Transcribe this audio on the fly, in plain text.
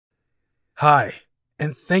Hi,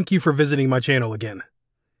 and thank you for visiting my channel again.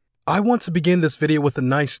 I want to begin this video with a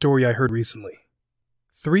nice story I heard recently.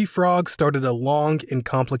 3 frogs started a long and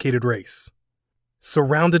complicated race,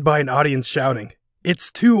 surrounded by an audience shouting, "It's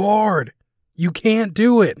too hard! You can't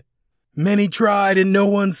do it! Many tried and no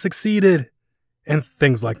one succeeded!" and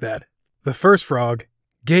things like that. The first frog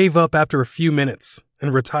gave up after a few minutes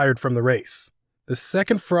and retired from the race. The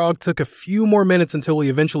second frog took a few more minutes until he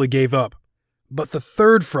eventually gave up, but the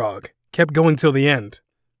third frog kept going till the end,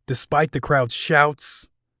 despite the crowd's shouts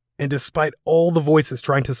and despite all the voices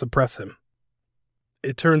trying to suppress him.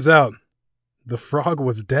 It turns out the frog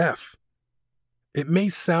was deaf. It may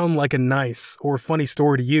sound like a nice or funny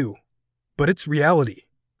story to you, but it's reality.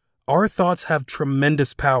 Our thoughts have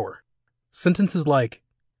tremendous power. Sentences like,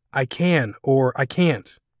 "I can" or "I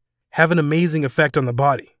can't" have an amazing effect on the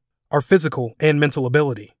body, our physical and mental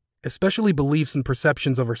ability, especially beliefs and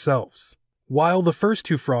perceptions of ourselves. While the first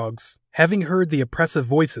 2 frogs, having heard the oppressive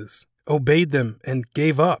voices, obeyed them and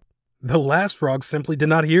gave up, the last frog simply did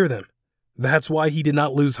not hear them. That's why he did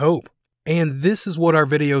not lose hope. And this is what our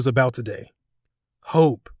video is about today.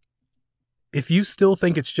 Hope. If you still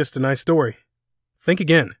think it's just a nice story, think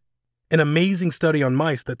again. An amazing study on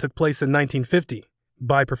mice that took place in 1950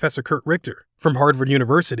 by Professor Curt Richter from Harvard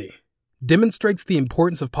University demonstrates the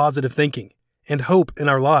importance of positive thinking and hope in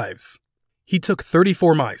our lives. He took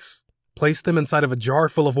 34 mice, placed them inside of a jar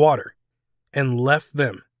full of water, and left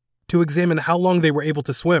them to examine how long they were able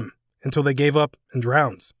to swim until they gave up and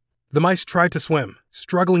drowned. The mice tried to swim,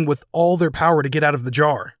 struggling with all their power to get out of the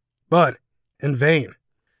jar, but in vain.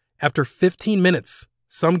 After 15 minutes,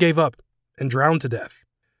 some gave up and drowned to death.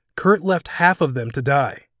 Curt left half of them to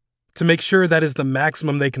die, to make sure that is the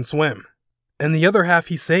maximum they can swim, and the other half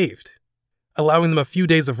he saved, allowing them a few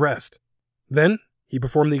days of rest. Then he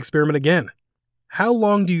performed the experiment again. How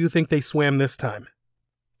long do you think they swam this time?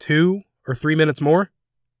 2 or 3 minutes more?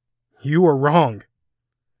 You are wrong.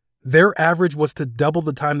 Their average was to double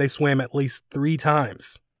the time they swam at least 3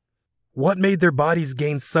 times. What made their bodies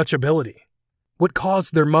gain such ability? What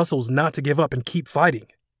caused their muscles not to give up and keep fighting?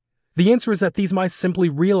 The answer is that these mice simply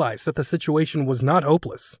realized that the situation was not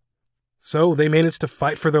hopeless. So they managed to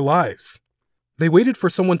fight for their lives. They waited for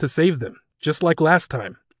someone to save them, just like last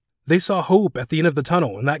time. They saw hope at the end of the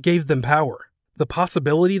tunnel, and that gave them power. The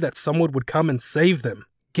possibility that someone would come and save them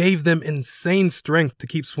gave them insane strength to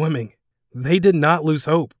keep swimming. They did not lose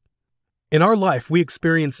hope. In our life, we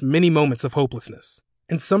experience many moments of hopelessness,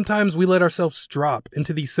 and sometimes we let ourselves drop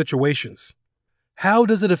into these situations. How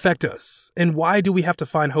does it affect us, and why do we have to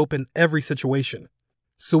find hope in every situation?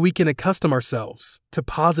 So we can accustom ourselves to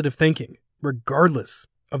positive thinking, regardless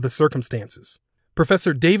of the circumstances.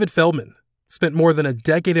 Professor David Feldman spent more than a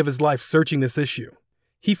decade of his life searching this issue.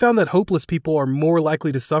 He found that hopeless people are more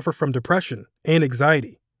likely to suffer from depression and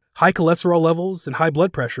anxiety, high cholesterol levels, and high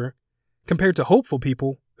blood pressure, compared to hopeful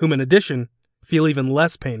people whom, in addition, feel even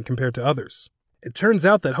less pain compared to others. It turns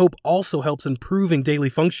out that hope also helps improving daily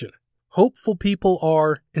function. Hopeful people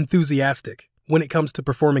are enthusiastic when it comes to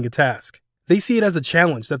performing a task. They see it as a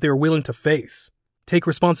challenge that they are willing to face, take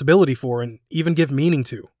responsibility for, and even give meaning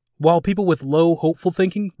to. While people with low hopeful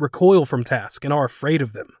thinking recoil from tasks and are afraid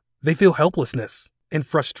of them, they feel helplessness and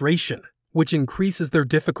frustration, which increases their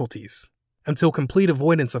difficulties until complete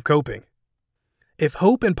avoidance of coping. If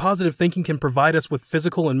hope and positive thinking can provide us with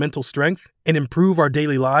physical and mental strength and improve our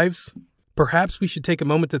daily lives, perhaps we should take a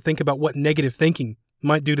moment to think about what negative thinking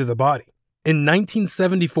might do to the body. In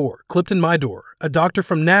 1974, Clifton Mydor, a doctor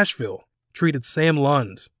from Nashville, treated Sam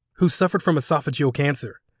Lund, who suffered from esophageal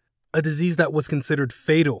cancer, a disease that was considered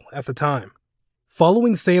fatal at the time.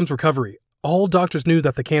 Following Sam's recovery, all doctors knew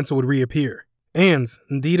that the cancer would reappear, and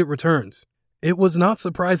indeed it returned. It was not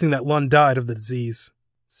surprising that Lund died of the disease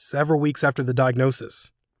several weeks after the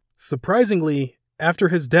diagnosis. Surprisingly, after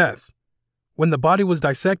his death, when the body was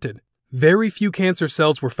dissected, very few cancer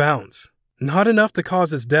cells were found, not enough to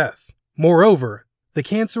cause his death. Moreover, the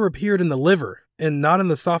cancer appeared in the liver and not in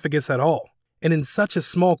the esophagus at all, and in such a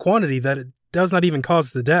small quantity that it does not even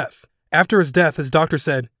cause the death. After his death, his doctor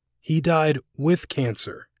said, he died with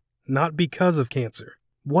cancer, not because of cancer.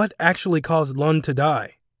 What actually caused Lund to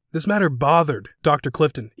die? This matter bothered Dr.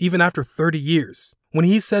 Clifton even after 30 years. When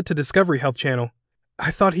he said to Discovery Health Channel,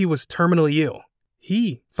 "I thought he was terminally ill."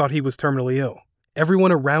 He thought he was terminally ill.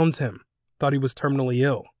 Everyone around him thought he was terminally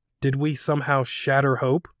ill. Did we somehow shatter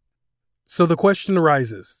hope? So the question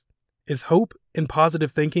arises, is hope and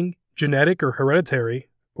positive thinking genetic or hereditary,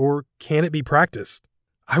 or can it be practiced?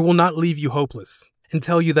 I will not leave you hopeless and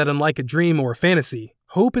tell you that unlike a dream or a fantasy,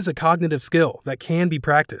 hope is a cognitive skill that can be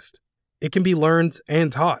practiced. It can be learned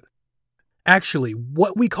and taught. Actually,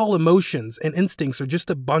 what we call emotions and instincts are just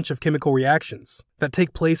a bunch of chemical reactions that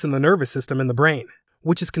take place in the nervous system in the brain,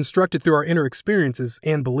 which is constructed through our inner experiences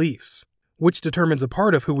and beliefs, which determines a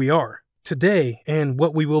part of who we are today and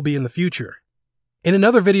what we will be in the future. In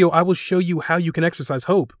another video, I will show you how you can exercise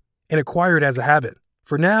hope and acquire it as a habit.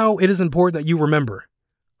 For now, it is important that you remember,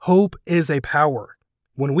 hope is a power.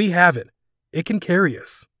 When we have it, it can carry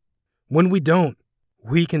us. When we don't,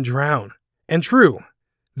 we can drown. And true,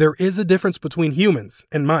 there is a difference between humans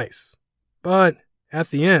and mice. But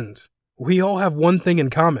at the end, we all have one thing in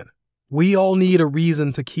common. We all need a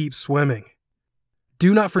reason to keep swimming.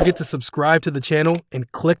 Do not forget to subscribe to the channel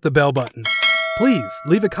and click the bell button. Please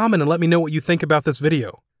leave a comment and let me know what you think about this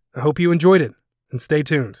video. I hope you enjoyed it, and stay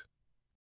tuned.